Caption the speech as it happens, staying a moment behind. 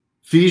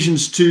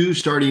Ephesians 2,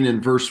 starting in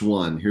verse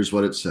 1, here's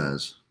what it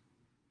says.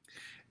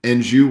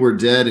 And you were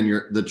dead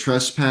in the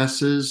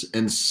trespasses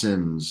and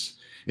sins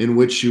in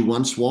which you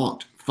once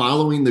walked,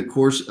 following the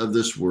course of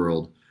this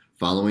world,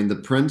 following the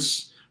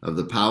prince of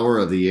the power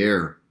of the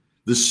air,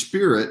 the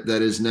spirit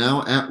that is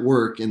now at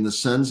work in the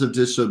sons of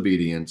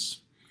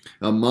disobedience,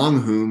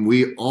 among whom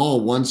we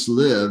all once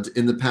lived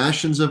in the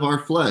passions of our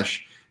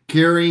flesh,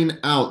 carrying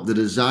out the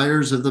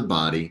desires of the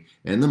body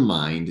and the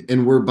mind,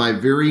 and were by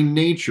very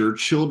nature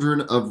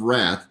children of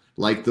wrath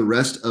like the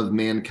rest of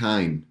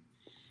mankind.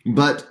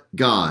 But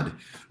God,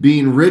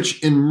 being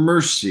rich in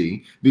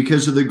mercy,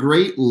 because of the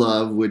great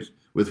love with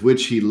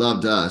which he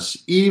loved us,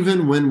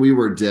 even when we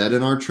were dead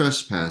in our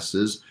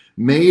trespasses,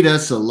 made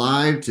us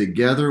alive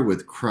together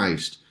with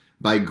Christ.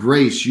 By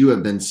grace you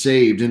have been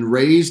saved, and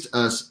raised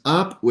us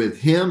up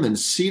with him, and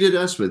seated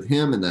us with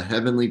him in the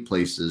heavenly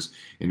places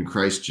in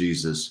Christ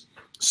Jesus,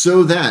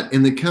 so that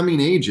in the coming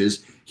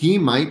ages he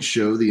might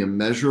show the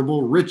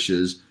immeasurable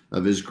riches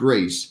of his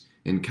grace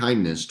and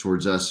kindness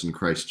towards us in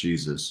Christ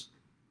Jesus.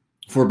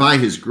 For by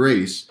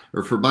grace,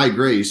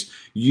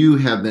 you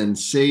have been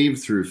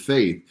saved through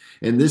faith,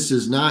 and this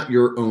is not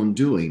your own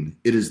doing.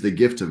 It is the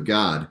gift of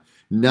God,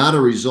 not a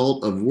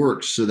result of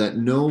works, so that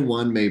no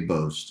one may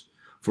boast.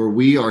 For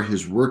we are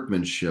his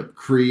workmanship,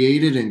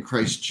 created in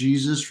Christ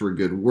Jesus for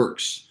good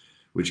works,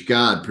 which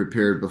God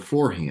prepared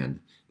beforehand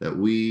that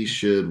we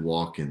should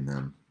walk in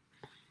them.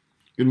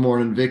 Good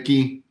morning,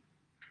 Vicki.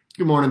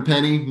 Good morning,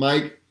 Penny,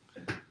 Mike.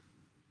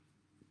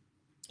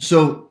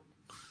 So,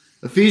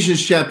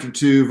 Ephesians chapter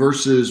 2,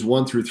 verses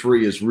 1 through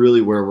 3 is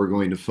really where we're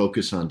going to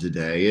focus on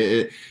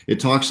today.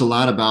 It talks a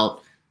lot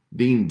about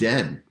being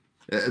dead.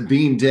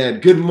 Being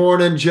dead. Good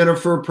morning,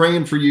 Jennifer.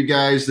 Praying for you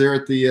guys there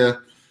at the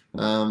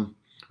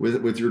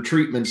with your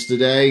treatments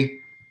today.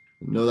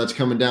 I know that's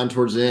coming down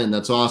towards the end.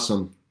 That's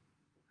awesome.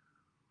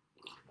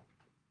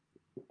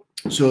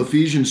 So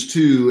Ephesians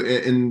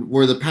 2, and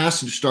where the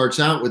passage starts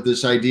out with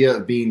this idea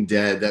of being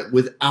dead, that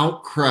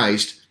without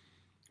Christ,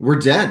 we're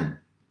dead.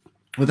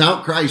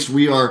 Without Christ,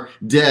 we are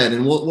dead.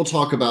 And we'll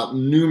talk about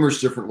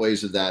numerous different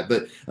ways of that.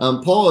 But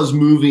Paul is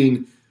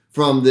moving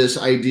from this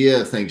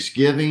idea of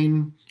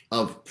thanksgiving,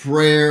 of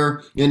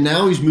prayer, and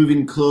now he's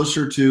moving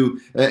closer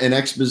to an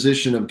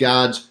exposition of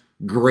God's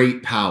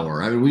great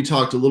power. I mean, we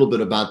talked a little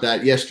bit about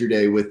that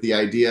yesterday with the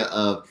idea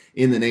of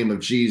in the name of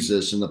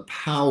Jesus and the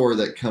power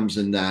that comes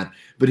in that.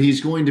 But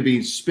he's going to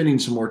be spending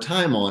some more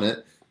time on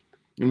it,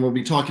 and we'll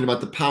be talking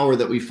about the power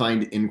that we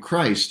find in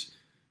Christ.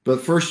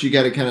 But first, you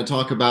got to kind of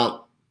talk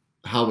about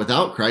how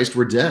without Christ,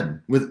 we're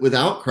dead.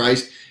 Without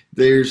Christ,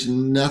 there's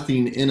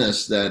nothing in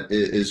us that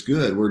is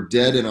good. We're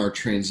dead in our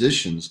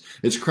transitions.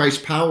 It's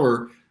Christ's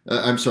power.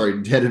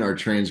 Dead in our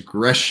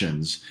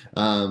transgressions.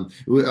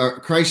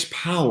 Christ's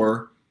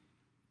power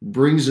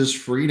brings us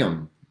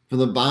freedom from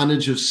the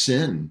bondage of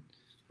sin.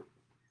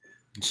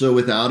 So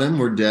without him,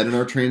 we're dead in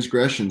our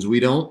transgressions.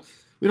 We don't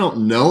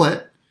know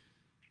it.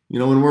 You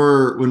know, when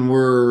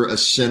we're a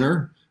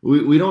sinner,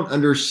 we don't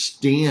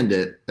understand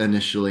it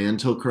initially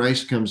until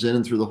Christ comes in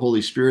and through the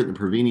Holy Spirit, the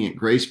prevenient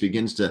grace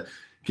begins to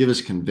give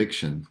us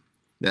conviction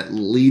that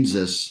leads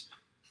us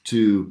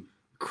to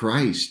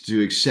Christ,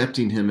 to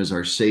accepting him as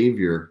our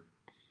Savior.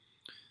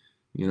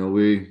 You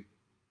know,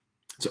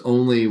 it's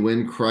only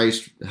when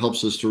Christ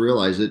helps us to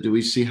realize it do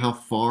we see how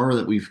far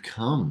that we've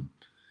come.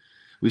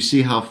 We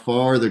see how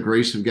far the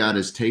grace of God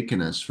has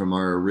taken us from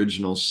our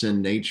original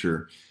sin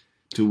nature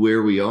to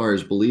where we are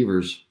as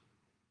believers.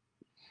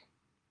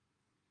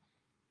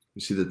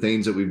 We see the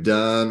things that we've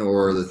done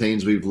or the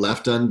things we've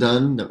left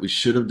undone that we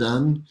should have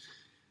done,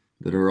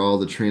 that are all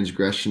the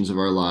transgressions of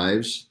our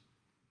lives.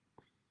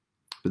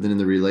 But then in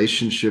the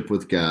relationship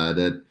with God,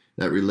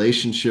 that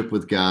relationship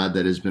with God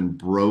that has been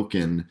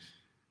broken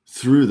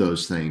through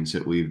those things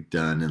that we've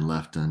done and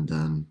left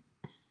undone.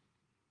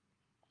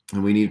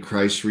 And we need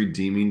Christ's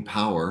redeeming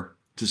power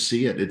to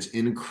see it. It's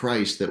in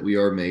Christ that we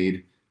are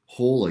made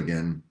whole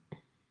again.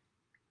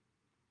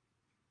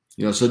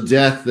 You know, so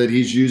death that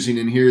he's using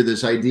in here,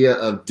 this idea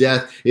of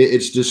death,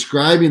 it's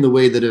describing the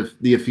way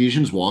that the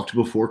Ephesians walked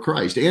before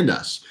Christ and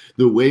us.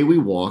 The way we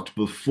walked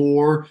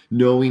before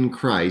knowing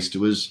Christ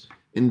was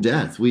in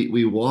death.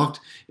 We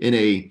walked in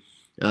a,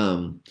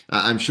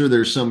 I'm sure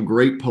there's some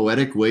great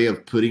poetic way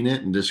of putting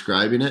it and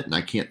describing it, and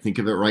I can't think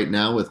of it right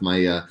now with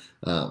my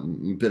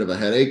bit of a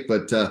headache,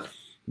 but,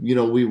 you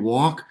know, we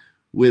walk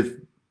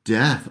with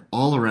death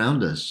all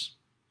around us.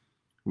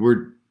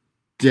 We're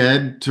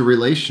dead to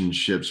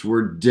relationships.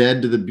 We're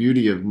dead to the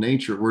beauty of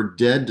nature. We're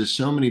dead to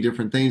so many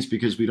different things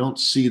because we don't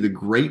see the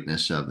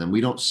greatness of them. We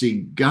don't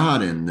see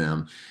God in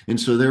them. And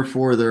so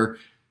therefore they're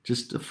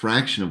just a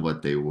fraction of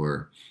what they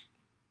were.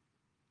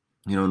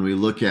 You know, when we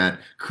look at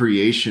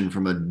creation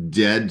from a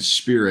dead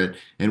spirit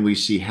and we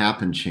see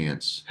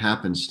happenstance.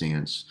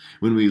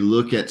 When we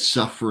look at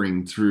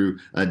suffering through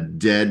a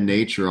dead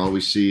nature, all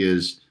we see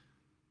is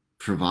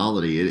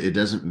frivolity. It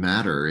doesn't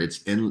matter.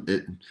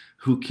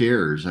 who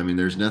cares? I mean,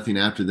 there's nothing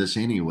after this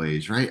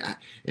anyways, right?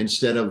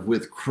 Instead of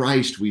with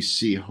Christ, we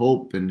see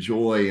hope and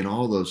joy and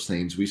all those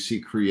things. We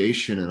see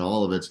creation and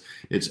all of its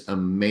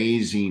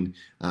amazing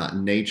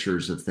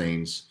natures of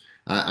things.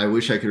 I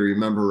wish I could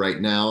remember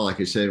right now. Like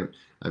I said,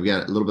 I've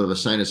got a little bit of a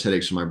sinus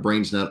headache, so my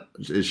brain's not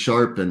as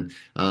sharp. And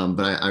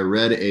but I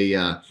read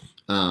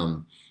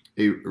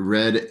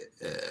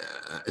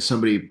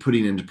somebody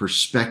putting into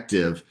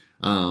perspective,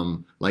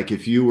 like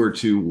if you were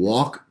to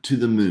walk to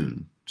the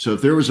moon. So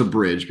if there was a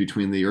bridge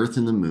between the earth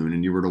and the moon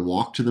and you were to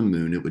walk to the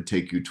moon, it would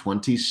take you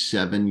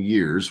 27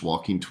 years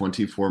walking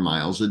 24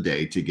 miles a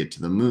day to get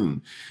to the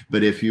moon.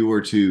 But if you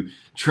were to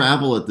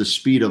travel at the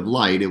speed of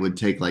light, it would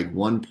take like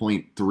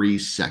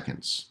 1.3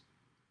 seconds.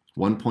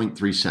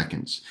 1.3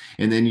 seconds.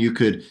 And then you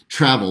could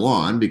travel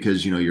on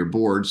because, you're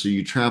bored. So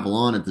you travel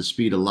on at the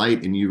speed of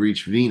light and you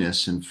reach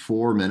Venus in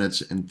 4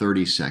 minutes and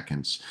 30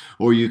 seconds.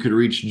 Or you could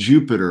reach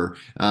Jupiter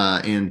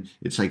and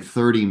it's like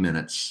 30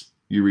 minutes.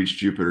 You reach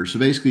Jupiter. So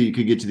basically you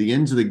could get to the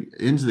ends of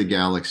the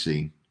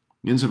galaxy,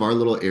 ends of our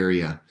little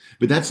area.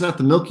 But that's not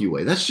the Milky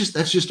Way. That's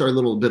just our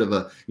little bit of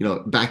a,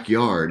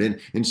 backyard.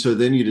 And so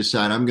then you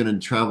decide, I'm going to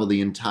travel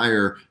the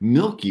entire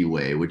Milky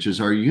Way, which is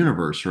our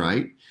universe,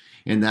 right?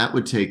 And that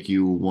would take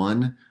you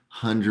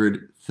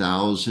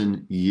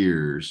 100,000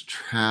 years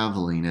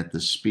traveling at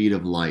the speed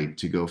of light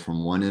to go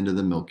from one end of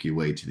the Milky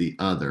Way to the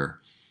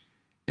other.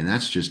 And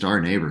that's just our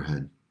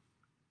neighborhood.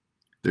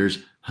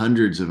 There's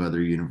hundreds of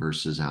other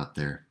universes out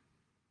there.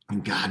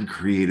 And God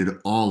created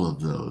all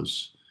of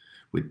those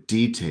with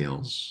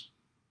details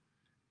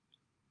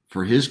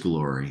for His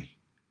glory,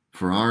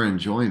 for our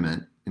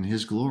enjoyment in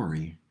His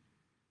glory.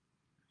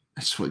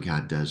 That's what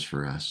God does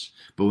for us.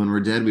 But when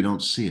we're dead, we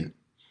don't see it.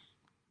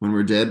 When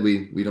we're dead,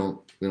 we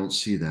don't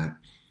see that.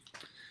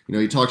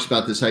 He talks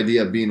about this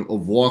idea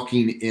of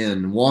walking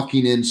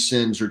in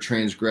sins or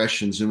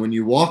transgressions. And when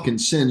you walk in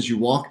sins, you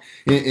walk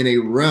in a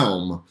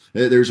realm.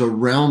 There's a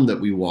realm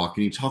that we walk.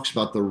 And he talks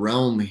about the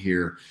realm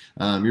here.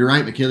 You're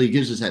right, Michaela. He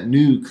gives us that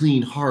new,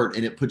 clean heart,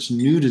 and it puts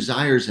new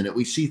desires in it.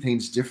 We see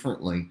things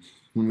differently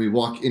when we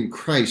walk in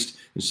Christ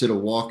instead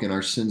of walk in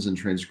our sins and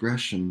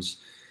transgressions.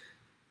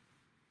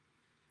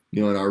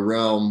 In our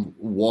realm,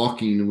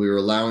 walking, we're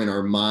allowing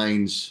our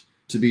minds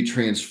to be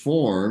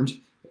transformed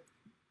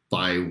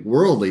by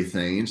worldly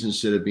things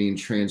instead of being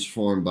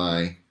transformed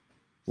by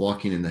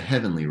walking in the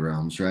heavenly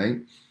realms, right?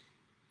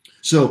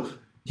 So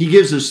he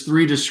gives us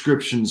 3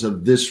 descriptions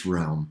of this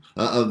realm,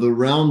 of the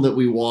realm that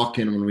we walk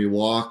in when we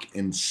walk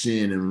in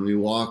sin and when we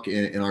walk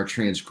in our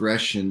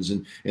transgressions,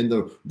 and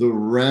the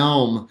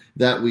realm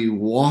that we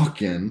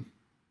walk in.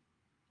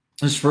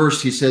 As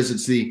first, he says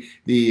it's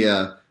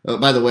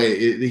by the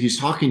way, he's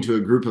talking to a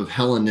group of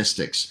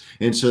Hellenistics.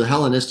 And so the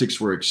Hellenistics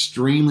were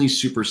extremely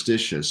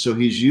superstitious. So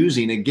he's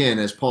using, again,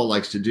 as Paul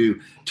likes to do,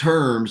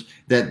 terms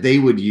that they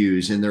would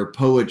use in their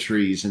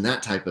poetries and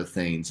that type of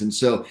things. And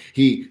so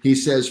he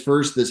says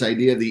first this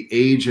idea of the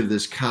age of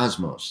this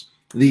cosmos.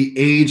 The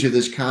age of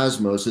this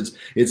cosmos.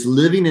 It's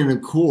living in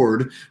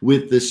accord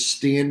with the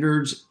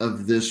standards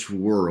of this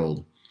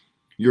world.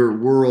 Your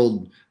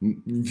world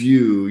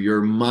view,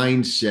 your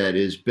mindset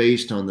is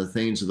based on the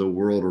things of the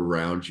world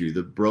around you,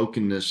 the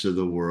brokenness of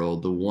the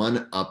world, the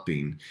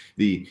one-upping,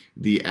 the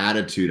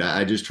attitude.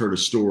 I just heard a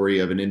story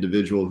of an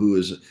individual who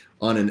is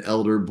on an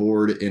elder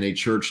board in a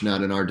church,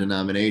 not in our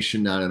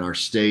denomination, not in our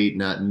state,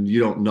 you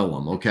don't know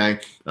him,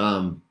 okay?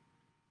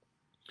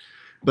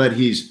 But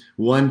he's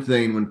one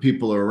thing when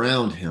people are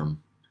around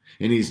him,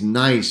 and he's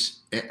nice,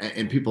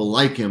 and people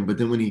like him, but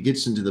then when he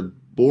gets into the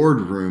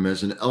boardroom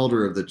as an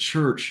elder of the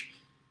church,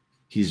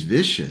 he's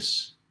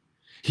vicious.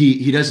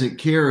 He doesn't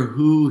care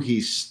who he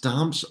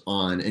stomps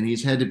on, and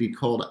he's had to be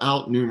called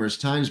out numerous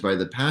times by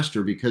the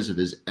pastor because of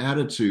his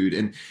attitude.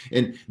 And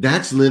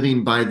that's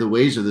living by the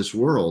ways of this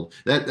world.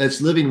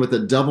 That's living with a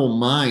double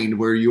mind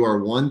where you are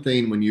one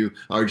thing when you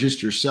are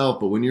just yourself,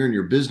 but when you're in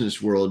your business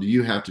world,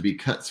 you have to be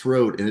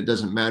cutthroat. And it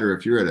doesn't matter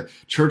if you're at a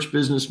church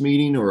business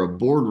meeting or a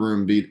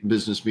boardroom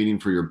business meeting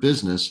for your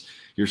business,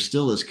 you're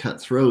still as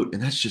cutthroat,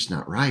 and that's just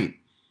not right.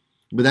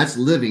 But that's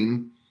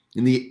living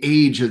in the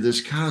age of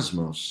this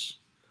cosmos,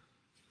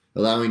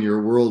 allowing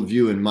your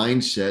worldview and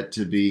mindset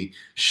to be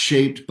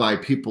shaped by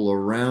people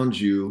around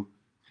you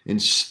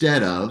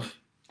instead of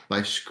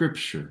by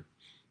Scripture.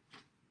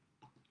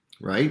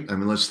 Right? I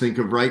mean, let's think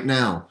of right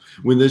now.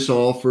 When this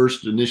all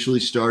first initially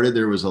started,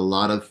 there was a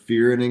lot of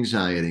fear and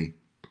anxiety.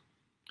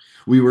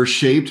 We were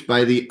shaped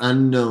by the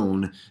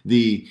unknown,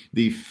 the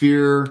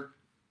fear,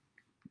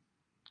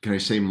 can I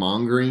say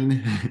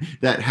mongering,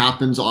 that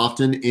happens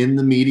often in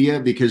the media,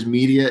 because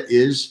media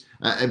is,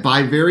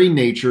 by very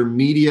nature,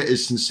 media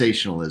is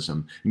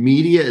sensationalism.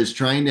 Media is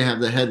trying to have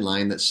the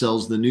headline that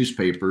sells the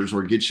newspapers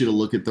or gets you to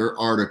look at their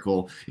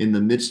article in the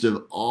midst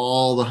of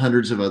all the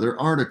hundreds of other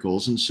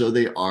articles. And so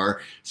they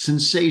are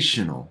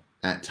sensational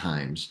at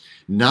times,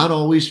 not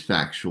always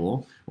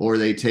factual, or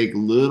they take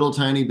little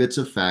tiny bits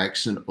of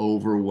facts and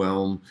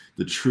overwhelm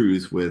the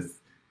truth with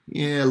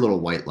little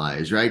white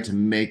lies, right? To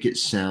make it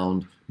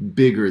sound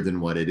bigger than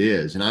what it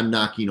is. And I'm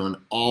knocking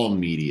on all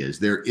medias.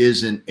 There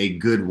isn't a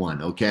good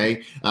one,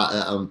 okay?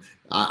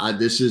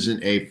 This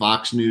isn't a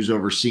Fox News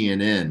over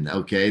CNN,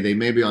 okay? They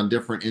may be on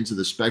different ends of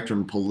the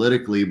spectrum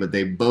politically, but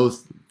they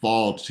both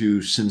fall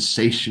to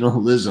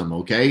sensationalism,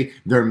 okay?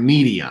 They're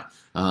media.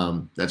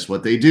 That's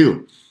what they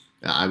do.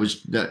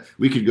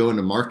 We could go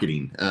into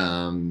marketing.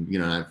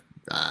 I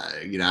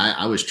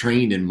was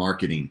trained in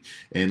marketing,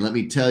 and let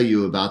me tell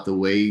you about the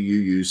way you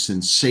use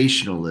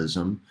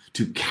sensationalism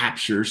to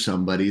capture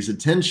somebody's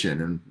attention.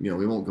 And,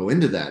 we won't go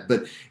into that,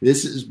 but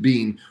this is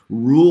being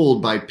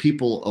ruled by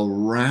people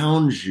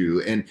around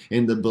you and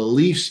the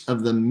beliefs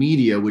of the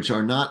media, which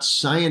are not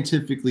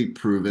scientifically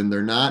proven.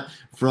 They're not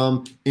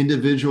from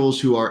individuals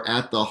who are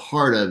at the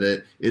heart of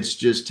it. It's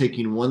just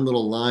taking one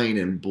little line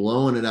and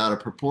blowing it out of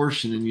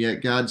proportion. And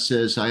yet God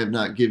says, I have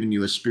not given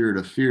you a spirit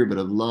of fear, but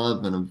of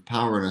love and of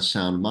power and a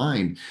sound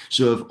mind.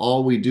 So if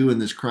all we do in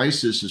this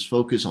crisis is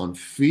focus on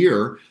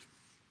fear,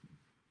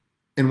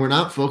 and we're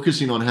not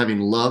focusing on having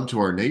love to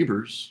our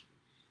neighbors,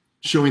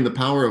 showing the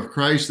power of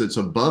Christ that's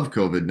above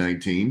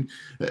COVID-19,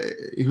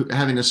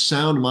 having a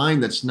sound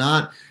mind that's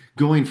not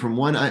going from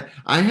one.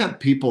 I have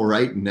people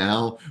right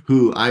now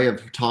who I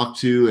have talked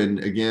to,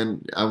 and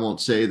again, I won't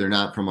say they're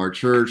not from our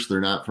church.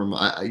 They're not from,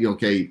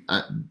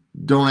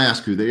 don't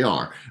ask who they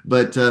are.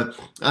 But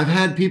I've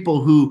had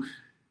people who,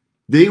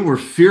 they were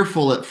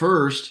fearful at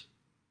first,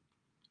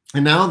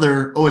 and now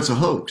it's a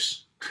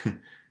hoax.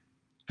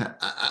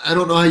 I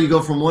don't know how you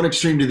go from one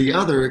extreme to the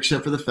other,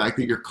 except for the fact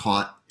that you're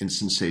caught in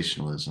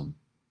sensationalism.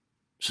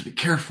 So be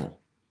careful.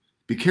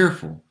 Be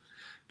careful.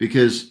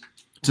 Because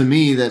to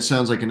me, that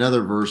sounds like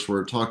another verse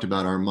where it talked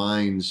about our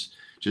minds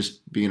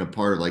just being a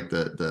part of like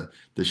the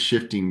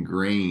shifting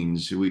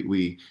grains.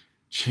 We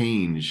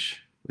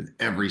change with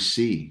every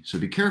sea. So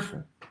be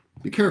careful.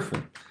 Be careful.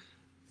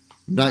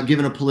 Not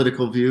giving a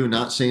political view,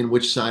 not saying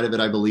which side of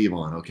it I believe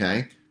on,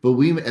 okay? But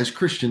we as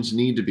Christians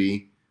need to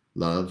be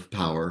love,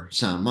 power,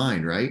 sound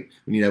mind, right?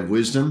 We need to have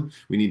wisdom,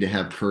 we need to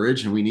have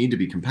courage, and we need to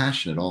be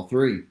compassionate, all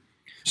three.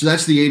 So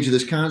that's the age of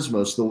this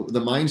cosmos, the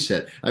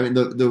mindset. I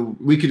mean,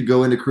 we could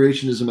go into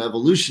creationism,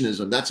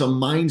 evolutionism. That's a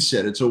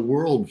mindset. It's a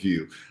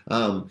worldview.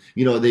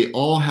 They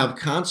all have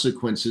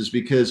consequences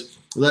because,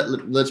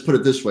 let's put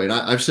it this way, and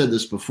I've said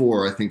this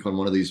before, I think on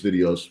one of these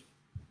videos.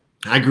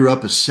 I grew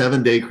up a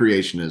 7-day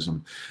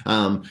creationism.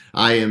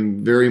 I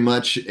am very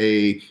much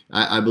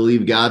I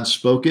believe God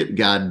spoke it,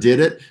 God did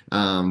it,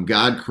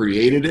 God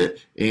created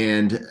it.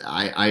 And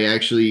I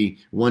actually,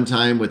 one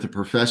time with a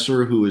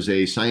professor who is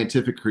a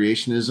scientific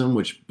creationism,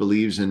 which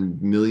believes in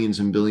millions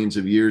and billions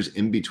of years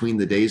in between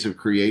the days of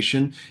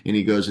creation. And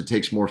he goes, it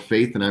takes more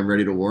faith than I'm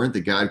ready to warrant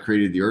that God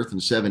created the earth in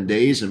 7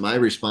 days. And my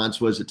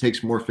response was, it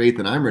takes more faith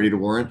than I'm ready to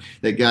warrant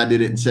that God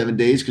did it in 7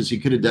 days, because he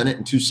could have done it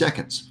in 2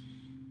 seconds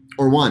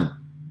or 1.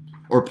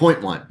 Or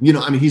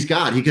 0.1. He's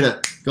God. He could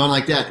have gone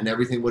like that and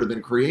everything would have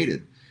been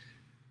created.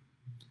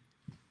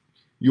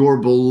 Your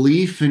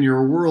belief in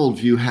your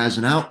worldview has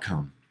an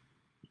outcome.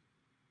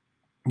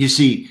 You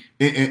see,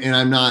 and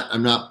I'm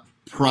not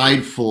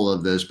prideful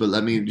of this, but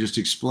let me just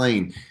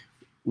explain.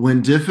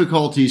 When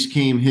difficulties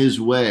came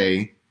his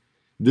way,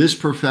 this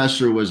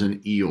professor was an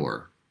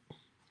Eeyore.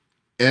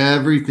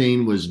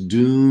 Everything was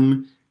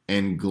doom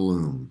and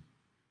gloom.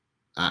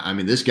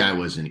 This guy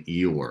was an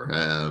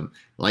Eeyore,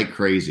 like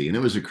crazy. And it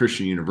was a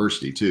Christian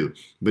university too.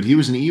 But he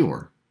was an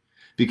Eeyore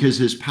because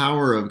his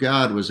power of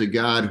God was a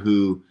God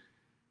who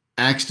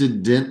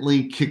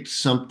accidentally kicked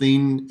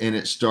something and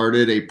it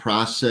started a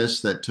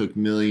process that took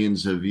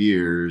millions of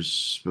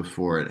years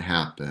before it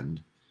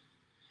happened.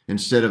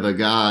 Instead of a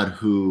God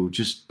who,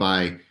 just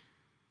by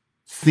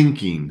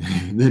thinking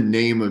the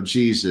name of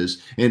Jesus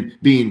and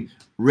being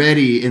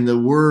ready, and the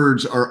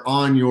words are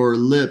on your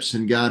lips,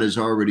 and God is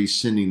already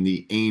sending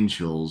the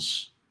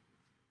angels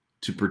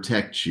to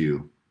protect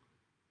you,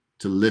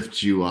 to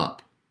lift you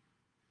up,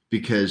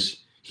 because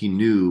he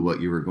knew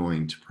what you were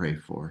going to pray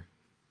for.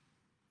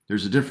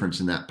 There's a difference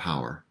in that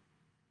power,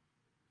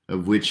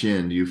 of which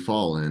end you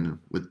fall in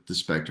with the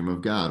spectrum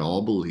of God.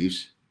 All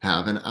beliefs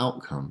have an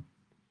outcome.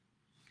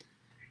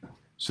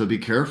 So be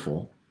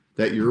careful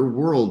that your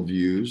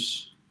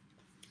worldviews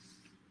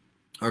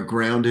are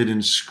grounded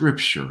in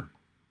Scripture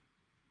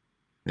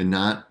and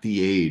not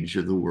the age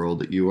of the world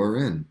that you are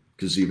in.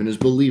 Because even as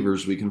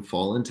believers, we can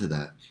fall into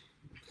that.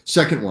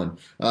 Second one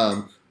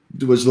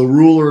was the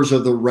rulers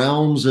of the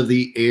realms of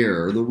the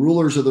air. The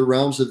rulers of the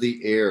realms of the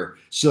air.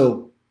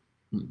 So,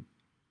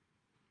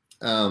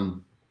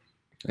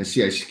 I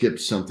see I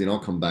skipped something. I'll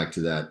come back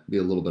to that. Be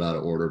a little bit out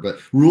of order. But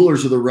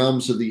rulers of the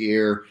realms of the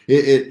air.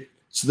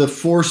 It's the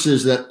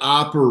forces that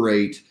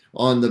operate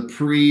on the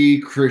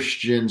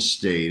pre-Christian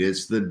state.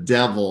 It's the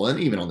devil, and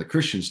even on the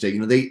Christian state,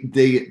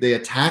 they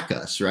attack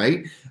us,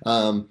 right?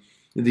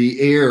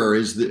 The air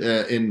is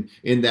in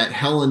that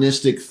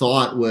Hellenistic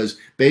thought was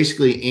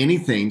basically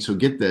anything. So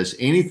get this: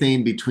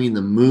 anything between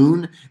the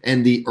moon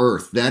and the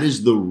earth. That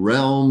is the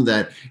realm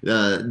that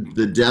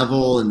the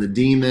devil and the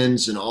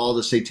demons and all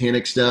the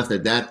satanic stuff.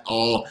 That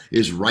all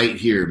is right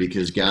here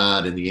because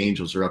God and the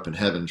angels are up in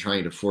heaven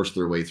trying to force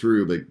their way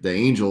through. But the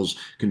angels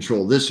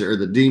control this, or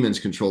the demons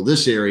control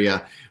this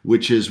area,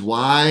 which is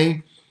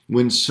why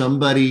when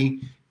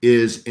somebody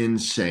is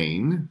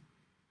insane,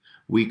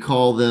 we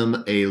call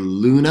them a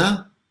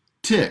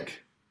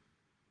lunatic,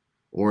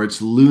 or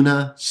it's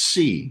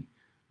lunacy.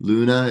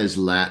 Luna is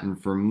Latin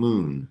for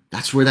moon.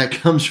 That's where that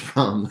comes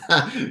from.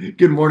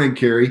 Good morning,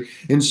 Carrie.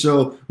 And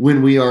so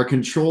when we are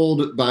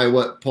controlled by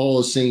what Paul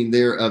is saying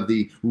there of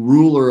the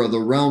ruler of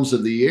the realms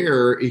of the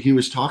air, he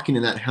was talking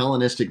in that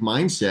Hellenistic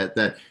mindset,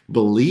 that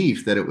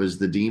belief that it was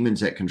the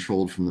demons that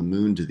controlled from the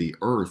moon to the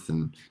earth.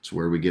 And it's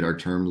where we get our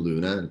term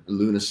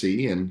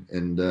lunacy and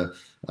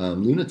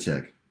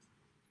lunatic.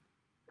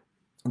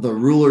 The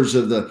rulers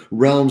of the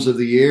realms of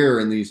the air,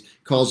 and these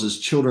calls us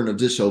children of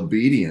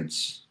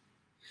disobedience.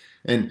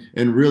 And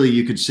really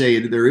you could say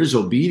there is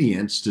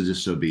obedience to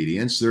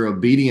disobedience. They're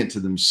obedient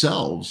to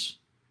themselves,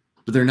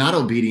 but they're not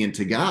obedient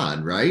to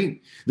God, right?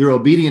 They're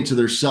obedient to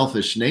their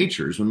selfish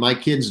natures. When my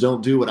kids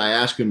don't do what I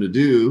ask them to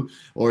do,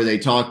 or they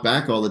talk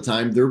back all the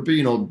time, they're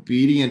being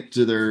obedient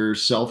to their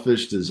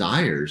selfish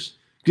desires.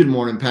 Good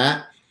morning,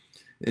 Pat.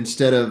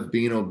 Instead of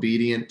being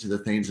obedient to the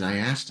things that I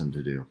asked them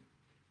to do.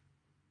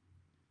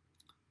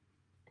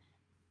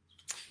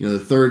 The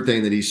third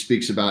thing that he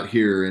speaks about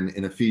here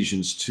in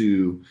Ephesians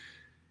 2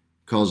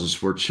 calls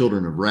us, we're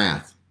children of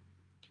wrath.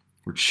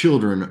 We're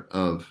children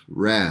of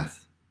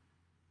wrath.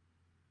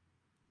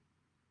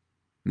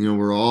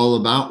 We're all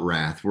about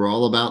wrath. We're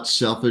all about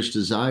selfish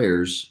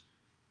desires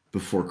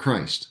before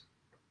Christ.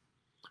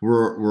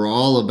 We're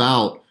all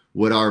about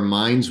what our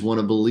minds want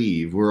to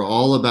believe. We're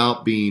all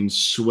about being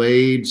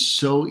swayed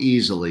so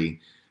easily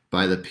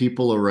by the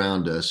people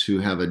around us who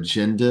have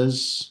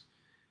agendas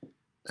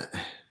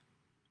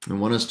and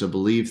want us to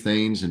believe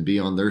things and be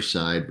on their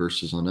side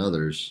versus on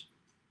others.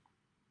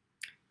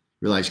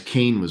 Realize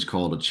Cain was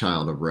called a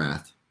child of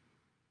wrath.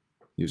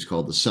 He was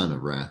called the son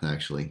of wrath,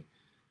 actually.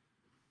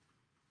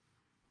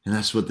 And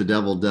that's what the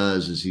devil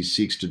does, is he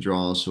seeks to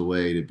draw us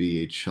away to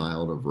be a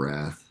child of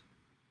wrath.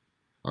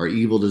 Our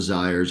evil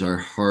desires, our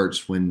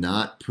hearts, when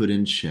not put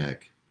in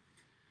check,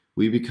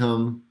 we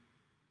become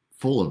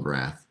full of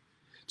wrath.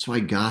 That's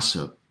why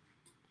gossip,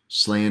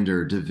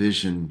 slander,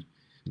 division,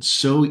 it's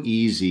so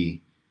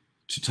easy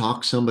to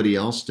talk somebody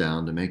else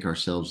down to make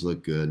ourselves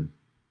look good.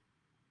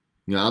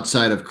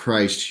 Outside of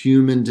Christ,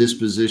 human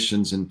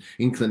dispositions and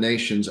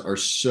inclinations are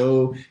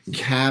so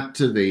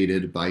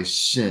captivated by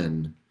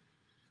sin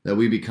that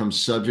we become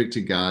subject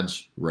to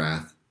God's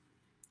wrath.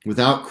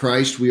 Without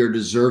Christ, we are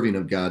deserving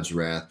of God's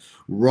wrath,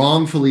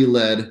 wrongfully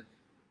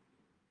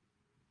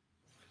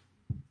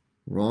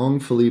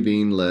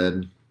being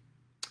led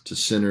to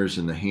sinners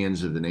in the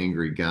hands of an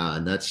angry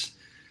God. That's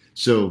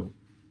so.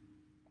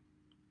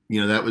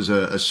 That was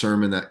a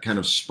sermon that kind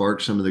of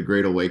sparked some of the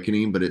Great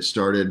Awakening, but it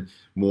started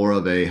more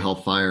of a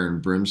hellfire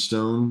and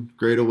brimstone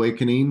Great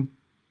Awakening.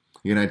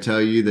 Can I tell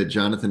you that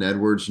Jonathan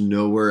Edwards,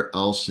 nowhere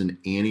else in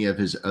any of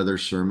his other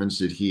sermons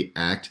did he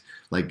act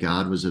like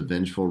God was a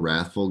vengeful,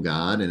 wrathful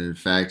God. And in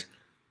fact,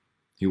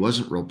 he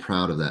wasn't real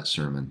proud of that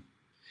sermon.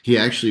 He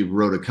actually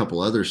wrote a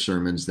couple other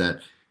sermons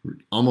that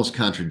almost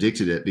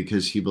contradicted it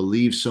because he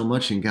believed so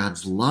much in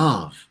God's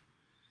love.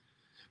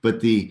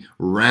 But the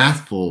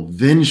wrathful,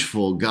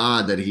 vengeful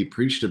God that he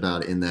preached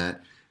about in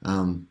that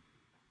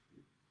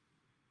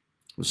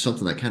was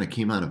something that kind of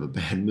came out of a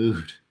bad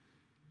mood.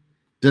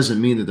 Doesn't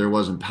mean that there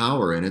wasn't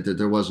power in it, that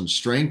there wasn't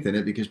strength in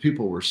it, because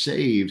people were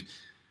saved.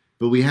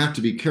 But we have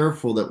to be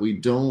careful that we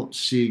don't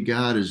see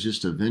God as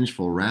just a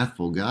vengeful,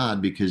 wrathful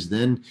God, because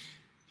then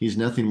he's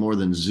nothing more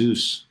than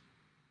Zeus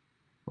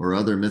or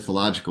other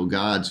mythological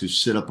gods who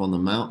sit up on the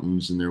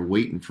mountains and they're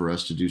waiting for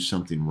us to do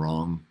something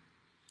wrong.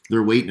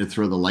 They're waiting to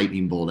throw the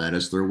lightning bolt at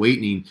us. They're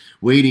waiting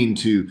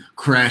to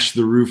crash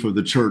the roof of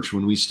the church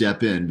when we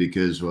step in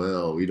because,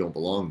 well, we don't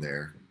belong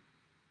there.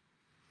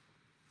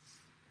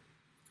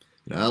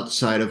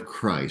 Outside of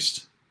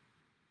Christ,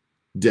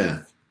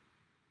 death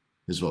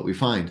is what we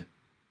find.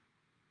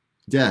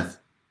 Death.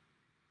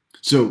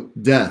 So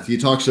death, he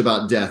talks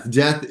about death.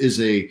 Death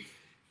is a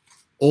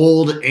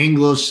old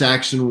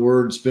Anglo-Saxon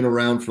word. It's been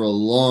around for a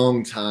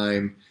long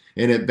time,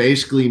 and it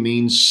basically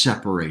means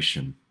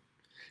separation.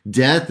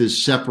 Death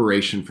is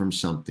separation from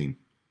something.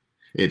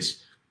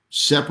 It's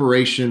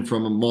separation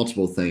from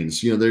multiple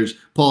things.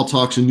 Paul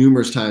talks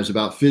numerous times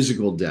about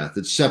physical death.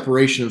 It's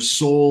separation of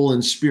soul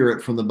and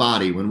spirit from the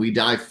body. When we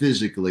die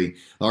physically,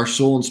 our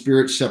soul and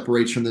spirit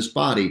separates from this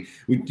body.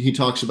 He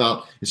talks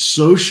about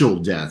social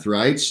death,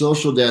 right?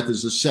 Social death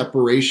is the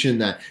separation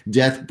that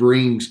death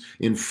brings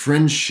in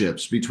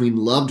friendships between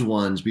loved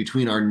ones,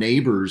 between our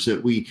neighbors,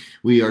 that we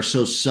are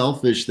so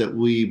selfish that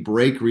we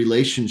break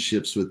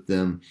relationships with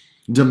them.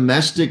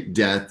 Domestic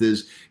death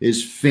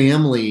is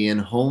family and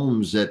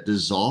homes that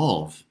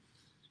dissolve.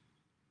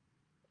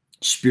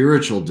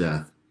 Spiritual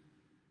death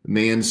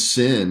Man's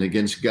sin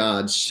against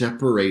God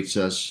separates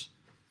us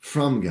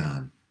from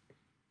God.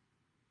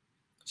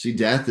 See,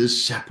 death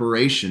is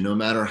separation. No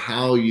matter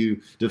how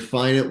you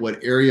define it,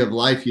 what area of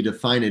life you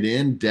define it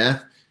in,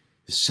 death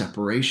is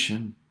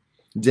separation.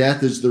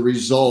 Death is the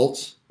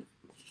result.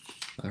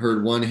 I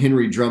heard one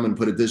Henry Drummond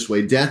put it this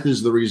way: death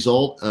is the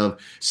result of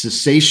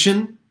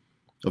cessation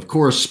of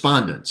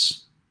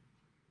correspondence.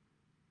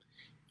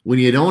 When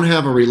you don't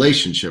have a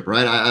relationship,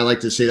 right? I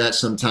like to say that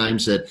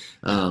sometimes that,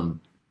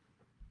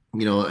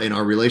 in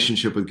our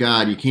relationship with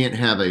God, you can't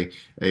have a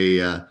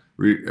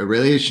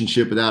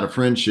relationship without a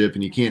friendship,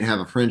 and you can't have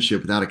a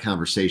friendship without a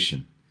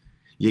conversation.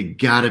 You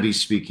got to be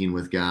speaking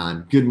with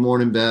God. Good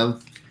morning,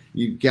 Bev.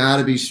 You got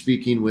to be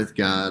speaking with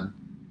God,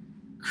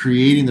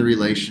 creating the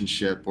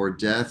relationship, or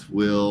death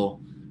will,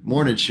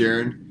 morning,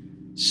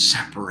 Sharon,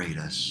 separate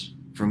us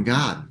from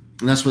God.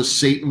 And that's what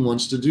Satan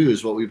wants to do,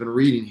 is what we've been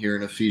reading here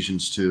in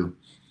Ephesians 2.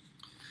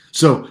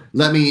 So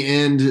let me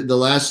end the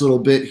last little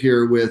bit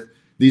here with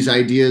these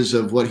ideas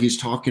of what he's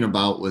talking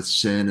about with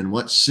sin and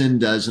what sin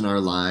does in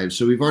our lives.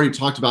 So we've already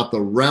talked about the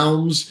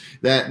realms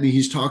that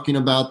he's talking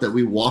about that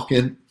we walk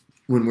in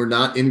when we're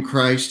not in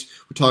Christ.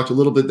 We talked a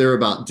little bit there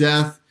about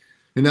death.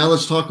 And now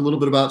let's talk a little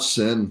bit about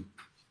sin.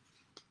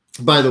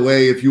 By the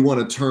way, if you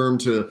want a term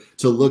to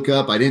look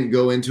up, I didn't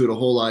go into it a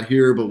whole lot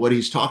here, but what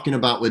he's talking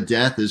about with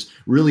death is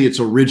really its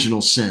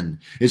original sin.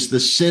 It's the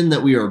sin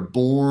that we are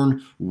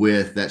born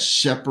with that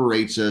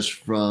separates us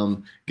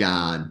from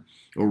God.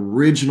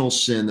 Original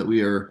sin that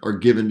we are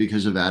given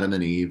because of Adam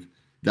and Eve.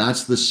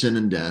 That's the sin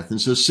and death. And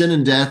so sin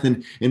and death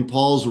in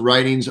Paul's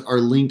writings are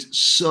linked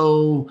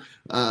so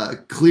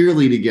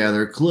clearly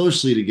together,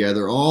 closely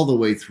together, all the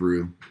way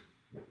through.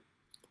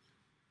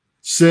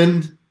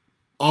 Sin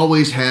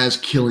always has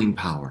killing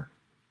power.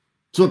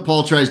 That's what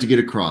Paul tries to get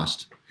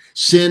across.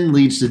 Sin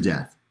leads to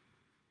death.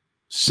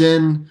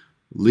 Sin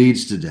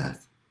leads to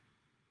death.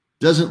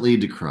 Doesn't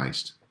lead to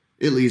Christ.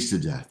 It leads to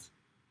death.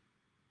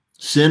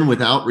 Sin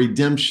without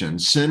redemption,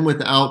 sin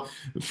without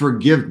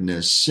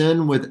forgiveness,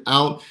 sin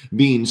without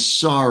being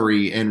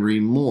sorry and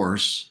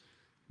remorse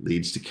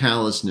leads to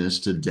callousness,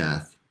 to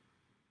death.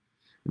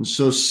 And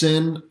so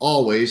sin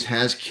always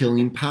has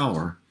killing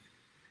power.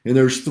 And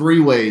there's three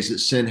ways that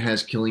sin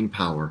has killing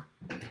power.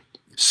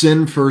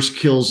 Sin first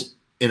kills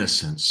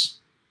innocence.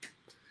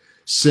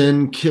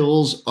 Sin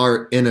kills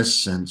our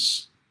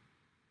innocence.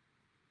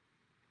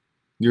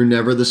 You're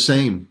never the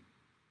same.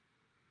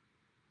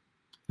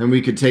 And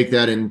we could take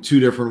that in two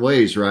different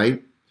ways,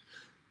 right?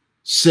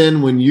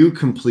 Sin, when you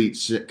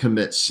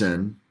commit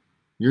sin,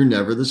 you're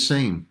never the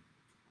same.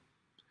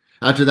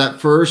 After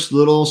that first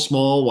little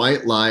small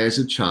white lie as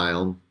a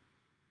child,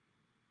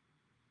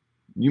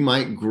 you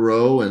might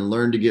grow and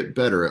learn to get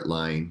better at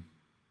lying.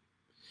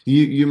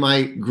 You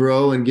might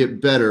grow and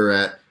get better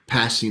at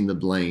passing the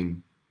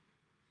blame.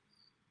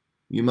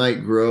 You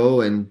might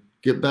grow and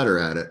get better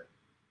at it.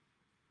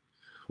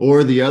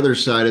 Or the other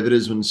side of it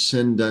is when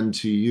sin done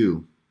to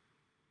you.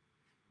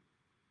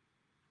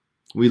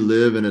 We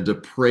live in a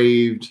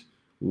depraved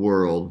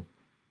world.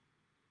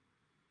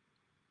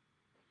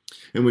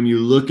 And when you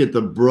look at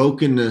the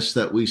brokenness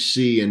that we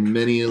see in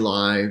many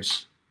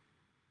lives,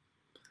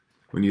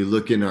 when you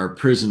look in our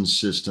prison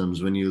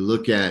systems, when you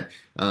look at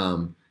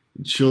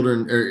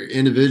children or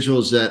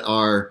individuals that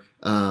are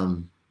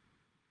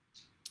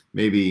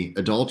maybe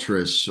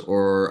adulterous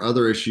or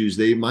other issues,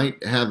 they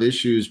might have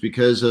issues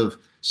because of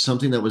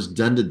something that was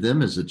done to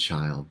them as a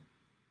child.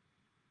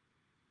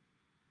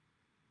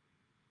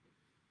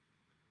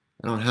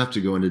 I don't have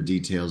to go into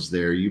details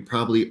there. You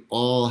probably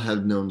all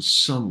have known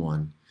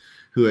someone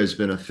who has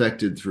been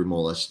affected through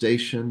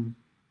molestation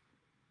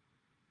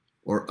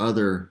or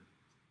other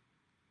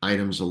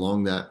items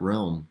along that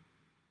realm.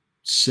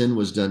 Sin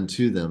was done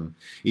to them.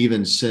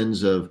 Even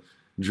sins of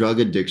drug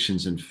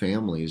addictions in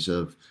families,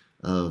 of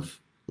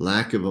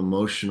lack of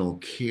emotional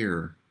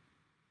care.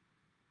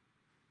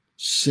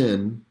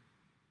 Sin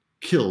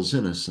kills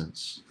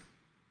innocence.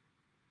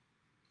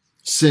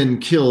 Sin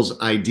kills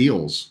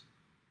ideals.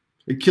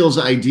 It kills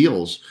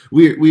ideals.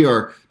 We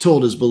are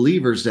told as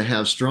believers to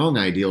have strong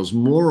ideals,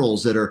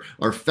 morals that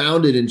are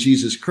founded in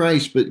Jesus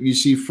Christ. But you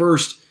see,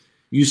 first,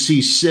 you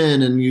see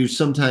sin, and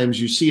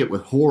sometimes you see it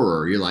with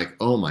horror. You're like,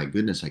 oh my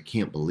goodness, I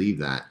can't believe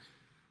that.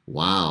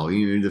 Wow.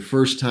 The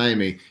first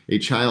time a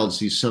child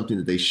sees something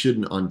that they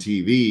shouldn't on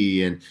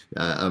TV, and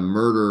a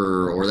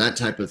murder or that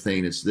type of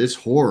thing, it's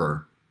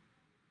horror.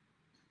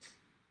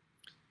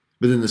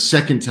 But then the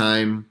second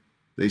time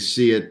they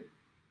see it,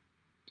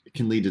 it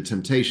can lead to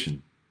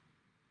temptation.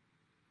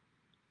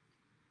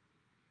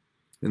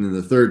 And then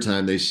the third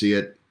time they see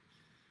it,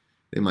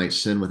 they might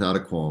sin without a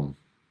qualm.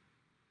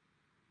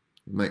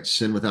 They might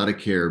sin without a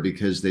care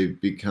because they've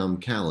become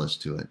callous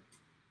to it.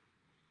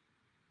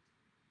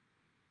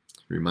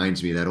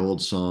 Reminds me of that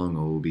old song,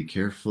 oh, be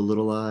careful,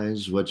 little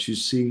eyes, what you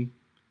see.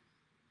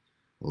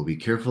 Oh, be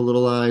careful,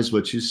 little eyes,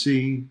 what you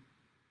see.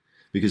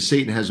 Because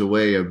Satan has a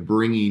way of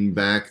bringing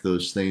back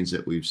those things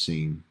that we've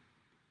seen.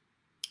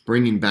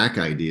 Bringing back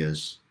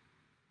ideas.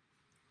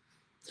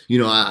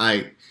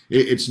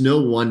 It's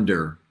no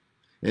wonder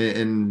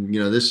And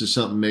this is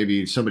something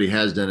maybe somebody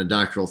has done a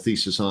doctoral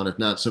thesis on. If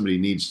not, somebody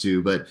needs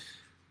to. But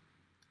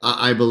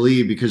I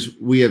believe, because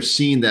we have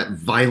seen that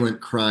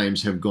violent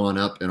crimes have gone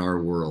up in our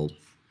world.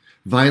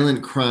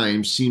 Violent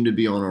crimes seem to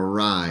be on a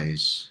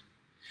rise.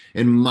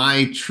 And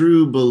my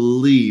true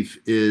belief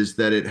is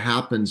that it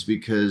happens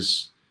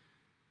because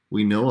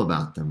we know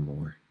about them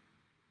more.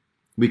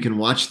 We can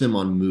watch them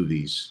on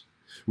movies.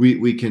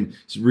 We can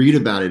read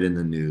about it in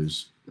the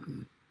news.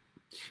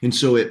 And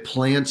so it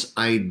plants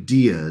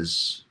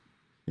ideas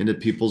into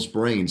people's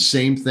brains.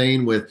 Same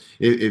thing with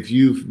if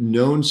you've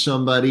known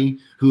somebody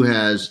who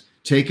has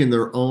taken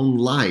their own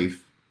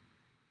life.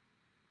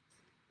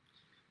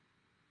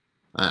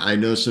 I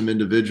know some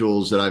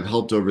individuals that I've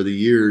helped over the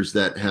years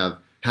that have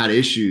had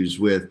issues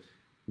with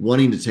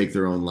wanting to take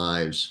their own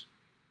lives.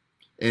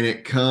 And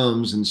it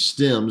comes and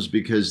stems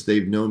because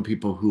they've known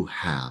people who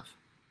have.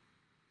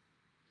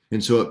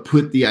 And so it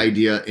put the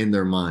idea in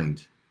their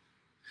mind.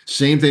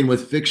 Same thing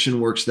with fiction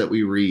works that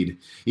we read.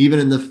 Even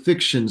in the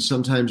fiction,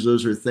 sometimes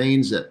those are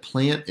things that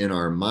plant in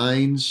our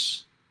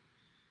minds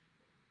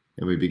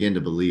and we begin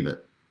to believe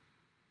it.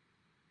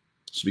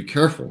 So be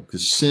careful,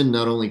 because sin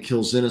not only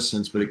kills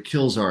innocence, but it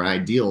kills our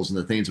ideals and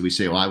the things that we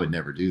say, well, I would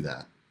never do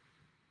that.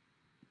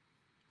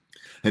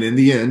 And in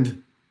the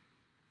end,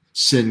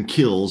 sin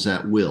kills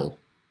at will.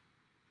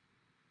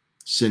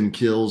 Sin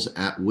kills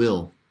at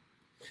will.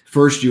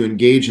 First, you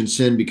engage in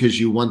sin because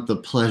you want the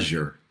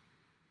pleasure.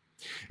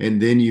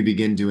 And then you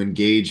begin to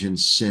engage in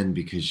sin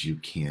because you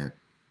can't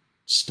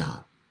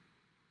stop.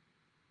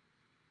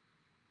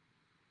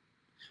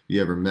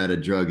 You ever met a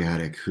drug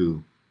addict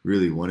who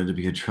really wanted to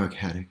be a drug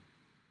addict?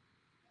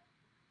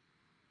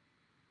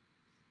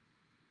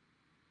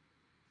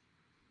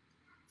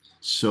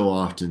 So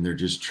often they're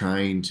just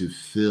trying to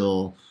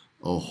fill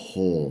a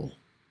hole.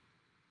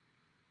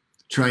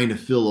 Trying to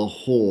fill a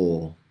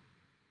hole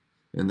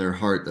in their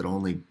heart that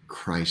only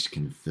Christ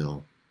can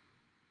fill.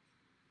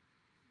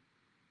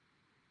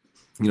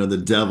 The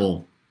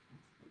devil,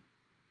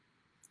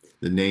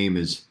 the name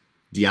is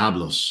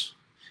Diablos.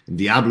 And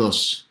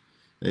Diablos,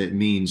 it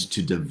means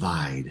to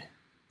divide.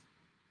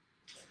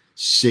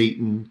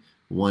 Satan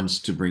wants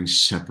to bring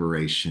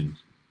separation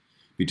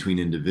between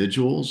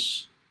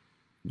individuals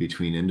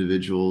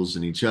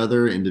and each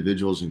other,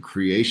 individuals in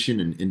creation,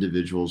 and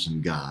individuals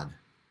in God.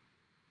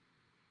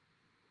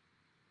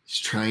 He's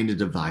trying to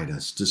divide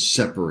us, to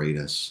separate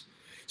us.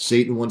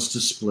 Satan wants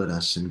to split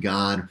us, and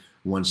God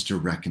wants to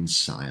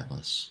reconcile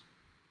us,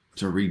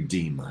 to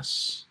redeem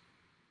us.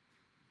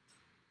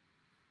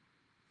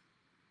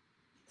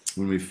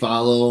 When we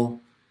follow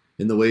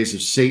in the ways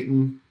of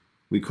Satan,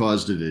 we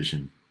cause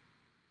division.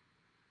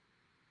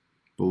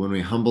 But when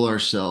we humble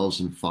ourselves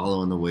and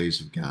follow in the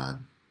ways of God,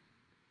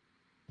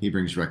 He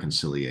brings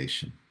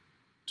reconciliation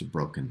to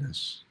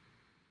brokenness.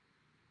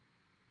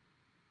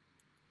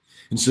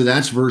 And so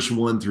that's verse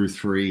 1 through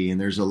 3, and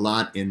there's a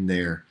lot in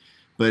there.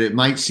 But it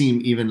might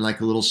seem even like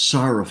a little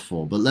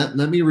sorrowful. But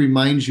let me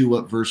remind you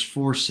what verse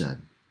 4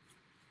 said.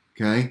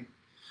 Okay?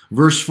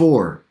 Verse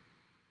 4,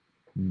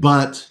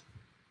 but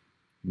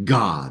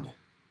God.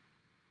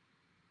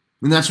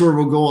 And that's where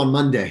we'll go on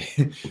Monday.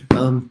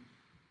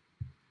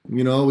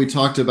 We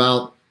talked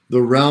about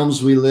the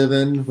realms we live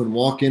in when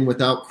walking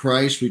without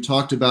Christ. We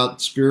talked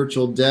about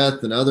spiritual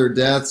death and other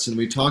deaths, and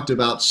we talked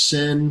about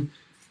sin,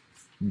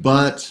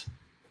 but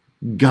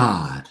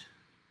God.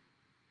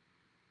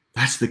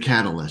 That's the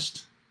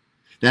catalyst.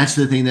 That's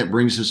the thing that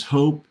brings us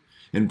hope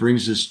and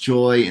brings us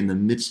joy in the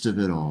midst of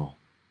it all.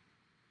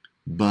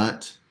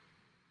 But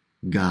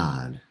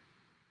God.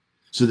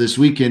 So this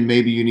weekend,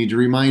 maybe you need to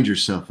remind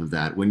yourself of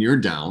that when you're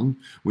down,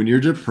 when you're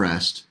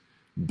depressed,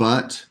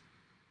 but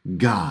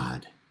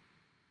God.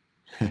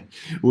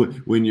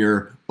 When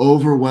you're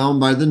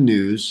overwhelmed by the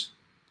news,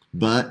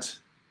 but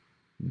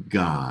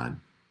God.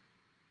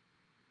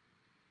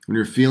 When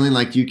you're feeling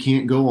like you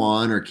can't go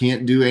on or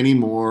can't do any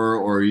more,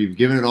 or you've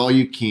given it all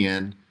you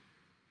can,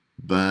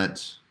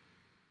 but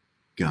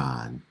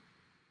God.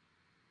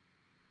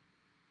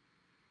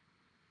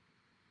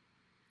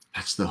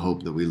 That's the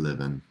hope that we live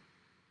in.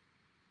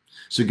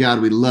 So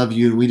God, we love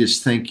you, and we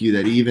just thank you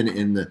that even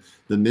in the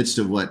midst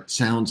of what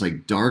sounds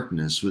like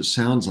darkness, what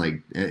sounds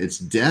like it's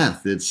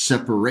death, it's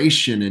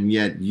separation, and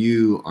yet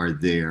you are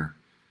there.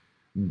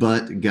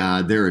 But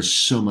God, there is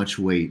so much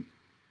weight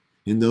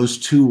in those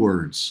two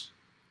words,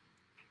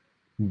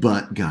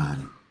 but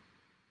God.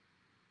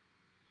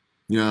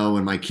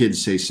 When my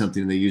kids say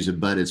something and they use a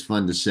but, it's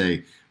fun to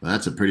say, well,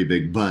 that's a pretty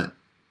big but.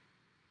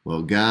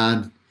 Well,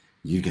 God,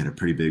 you got a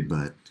pretty big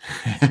butt.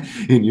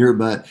 And your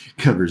butt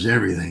covers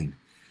everything.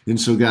 And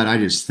so, God, I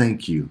just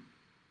thank you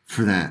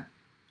for that.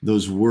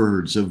 Those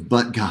words of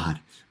but God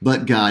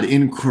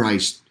in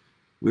Christ.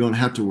 We don't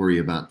have to worry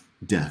about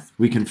death.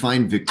 We can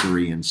find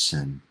victory in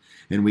sin.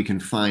 And we can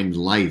find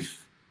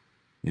life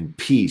and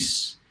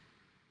peace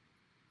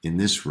in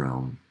this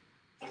realm.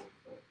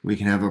 We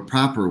can have a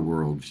proper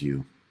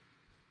worldview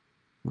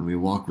when we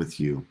walk with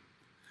you.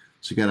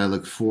 So God, I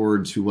look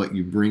forward to what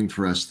you bring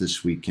for us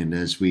this weekend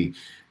as we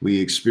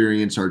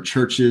experience our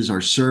churches,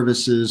 our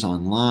services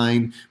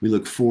online. We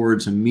look forward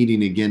to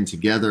meeting again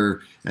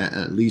together,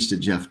 at least at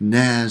Jeff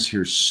Naz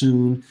here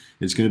soon.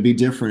 It's going to be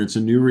different. It's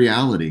a new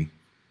reality.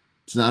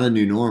 It's not a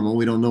new normal.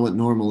 We don't know what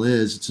normal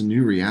is. It's a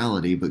new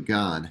reality, but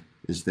God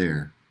is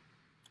there.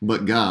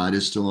 But God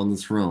is still on the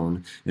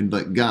throne,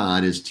 but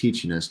God is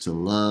teaching us to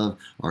love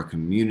our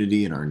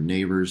community and our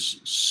neighbors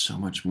so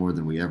much more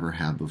than we ever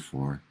have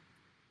before.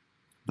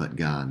 But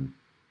God,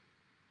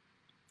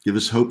 give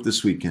us hope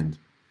this weekend.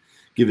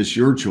 Give us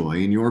your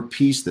joy and your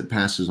peace that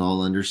passes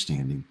all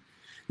understanding.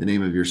 In the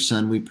name of your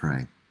Son we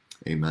pray.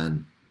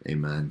 Amen.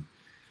 Amen.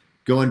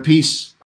 Go in peace.